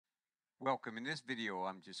Welcome. In this video,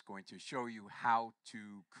 I'm just going to show you how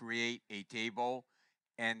to create a table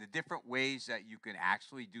and the different ways that you can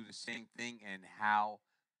actually do the same thing and how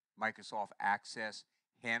Microsoft Access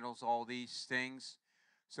handles all these things.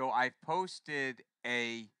 So I've posted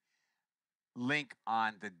a link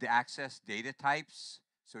on the Access data types.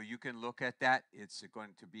 So you can look at that. It's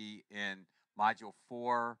going to be in module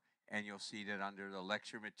 4, and you'll see that under the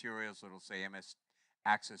lecture materials, it'll say MS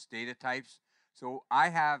Access data types. So I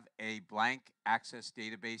have a blank Access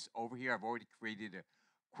database over here. I've already created a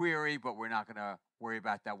query, but we're not going to worry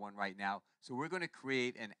about that one right now. So we're going to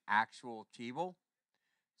create an actual table.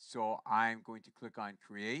 So I'm going to click on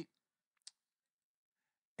Create.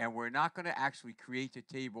 And we're not going to actually create the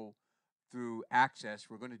table through Access.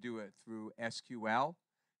 We're going to do it through SQL.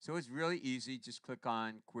 So it's really easy. Just click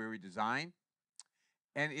on Query Design.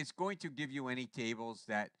 And it's going to give you any tables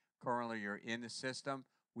that currently are in the system.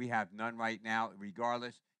 We have none right now.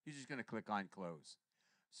 Regardless, you're just going to click on Close.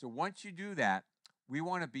 So once you do that, we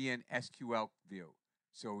want to be in SQL View.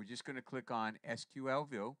 So we're just going to click on SQL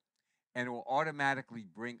View, and it will automatically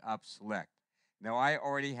bring up Select. Now, I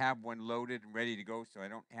already have one loaded and ready to go, so I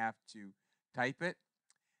don't have to type it.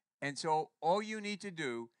 And so all you need to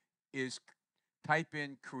do is type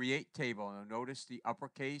in Create Table. Now, notice the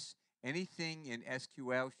uppercase. Anything in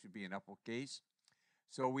SQL should be in uppercase.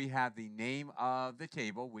 So we have the name of the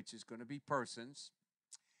table, which is going to be persons.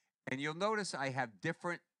 And you'll notice I have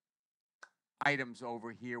different items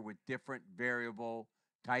over here with different variable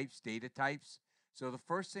types, data types. So the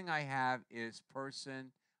first thing I have is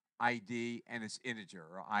person ID, and it's integer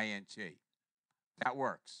or int. That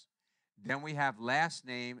works. Then we have last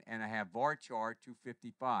name, and I have varchar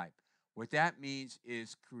 255. What that means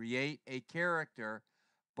is create a character,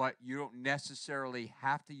 but you don't necessarily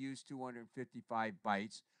have to use 255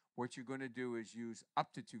 bytes. What you're going to do is use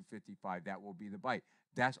up to 255. That will be the byte.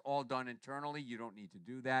 That's all done internally. You don't need to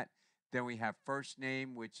do that. Then we have first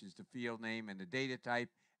name, which is the field name and the data type.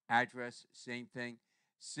 Address, same thing.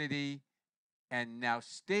 City, and now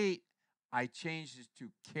state, I changed it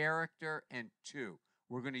to character and 2.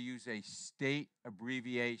 We're going to use a state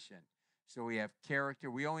abbreviation. So we have character.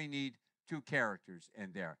 We only need 2 characters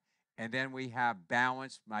in there. And then we have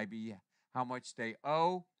balance, maybe how much they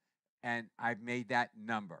owe, and I've made that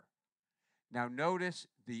number. Now notice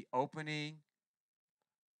the opening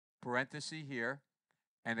parenthesis here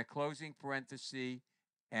and a closing parenthesis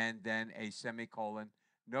and then a semicolon.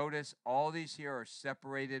 Notice all these here are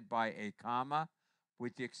separated by a comma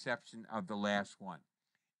with the exception of the last one.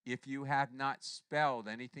 If you have not spelled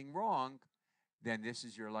anything wrong, then this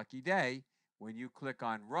is your lucky day. When you click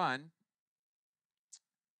on Run,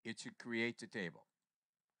 it should create the table.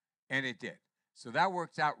 And it did. So that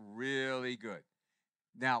works out really good.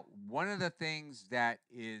 Now, one of the things that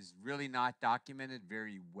is really not documented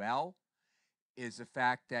very well is the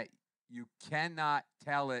fact that you cannot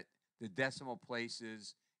tell it the decimal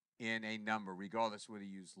places in a number, regardless whether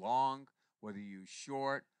you use long, whether you use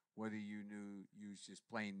short, whether you use just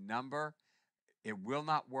plain number. It will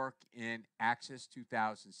not work in Access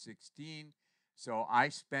 2016. So I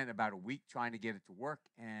spent about a week trying to get it to work,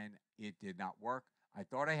 and it did not work. I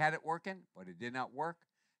thought I had it working, but it did not work.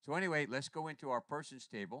 So anyway, let's go into our persons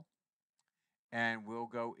table, and we'll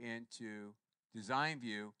go into Design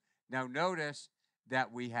View. Now notice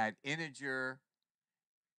that we had integer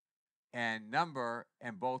and number,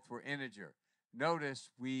 and both were integer. Notice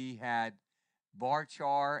we had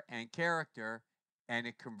varchar and character, and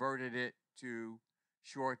it converted it to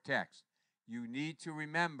short text. You need to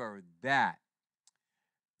remember that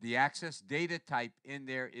the Access data type in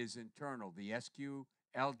there is internal. The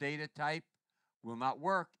SQL data type will not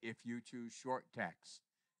work if you choose short text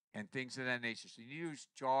and things of that nature. So you use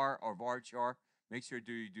char or varchar. Make sure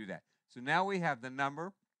you do that. So now we have the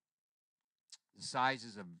number. The size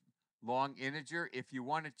is a long integer. If you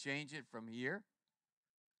want to change it from here,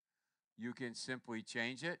 you can simply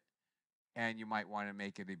change it. And you might want to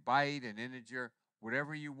make it a byte, an integer,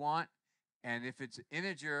 whatever you want. And if it's an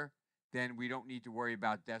integer, then we don't need to worry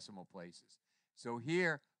about decimal places. So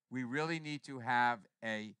here, we really need to have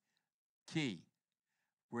a key.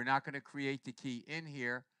 We're not going to create the key in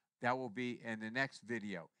here. That will be in the next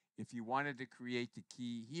video. If you wanted to create the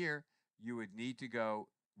key here, you would need to go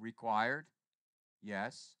required,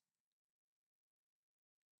 yes.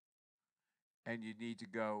 And you need to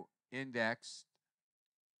go index,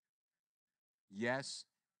 yes,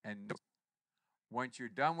 and no. Once you're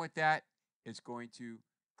done with that, it's going to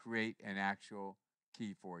create an actual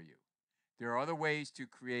key for you. There are other ways to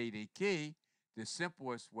create a key. The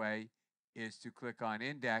simplest way is to click on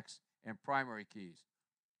index and primary keys.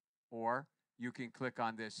 Or you can click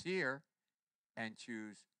on this here and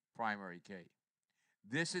choose primary key.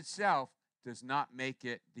 This itself does not make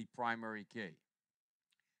it the primary key.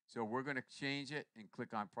 So we're going to change it and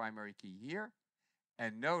click on primary key here.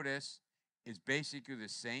 And notice it's basically the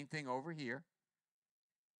same thing over here.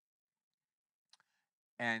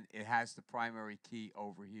 And it has the primary key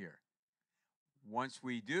over here. Once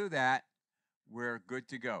we do that, we're good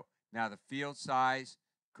to go. Now the field size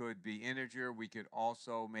could be integer. We could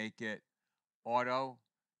also make it auto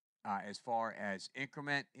as far as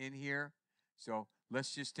increment in here. So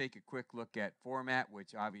let's just take a quick look at format,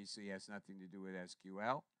 which obviously has nothing to do with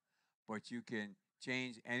SQL. But you can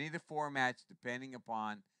change any of the formats depending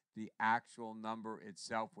upon the actual number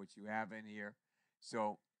itself, which you have in here.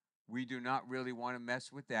 So we do not really want to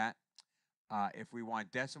mess with that. If we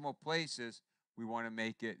want decimal places, we want to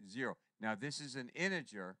make it 0. Now this is an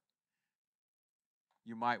integer.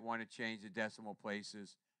 You might want to change the decimal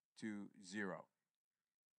places to 0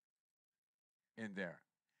 in there.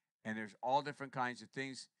 And there's all different kinds of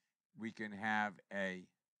things. We can have a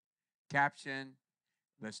caption.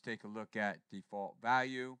 Let's take a look at default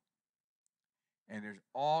value. And there's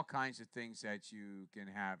all kinds of things that you can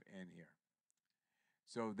have in here.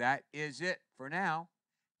 So that is it for now.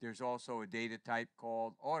 There's also a data type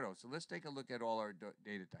called auto. So let's take a look at all our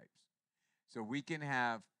data types. So we can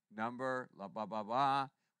have number, blah, blah, blah, blah.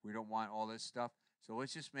 We don't want all this stuff. So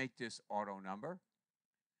let's just make this auto number.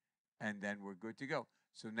 And then we're good to go.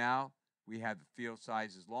 So now we have the field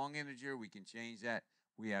size as long integer. We can change that.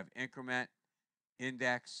 We have increment,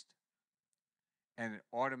 indexed, and it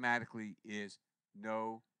automatically is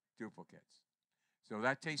no duplicates. So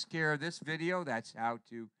that takes care of this video. That's how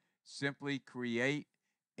to simply create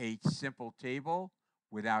a simple table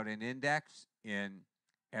without an index in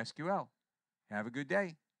SQL. Have a good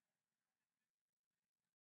day.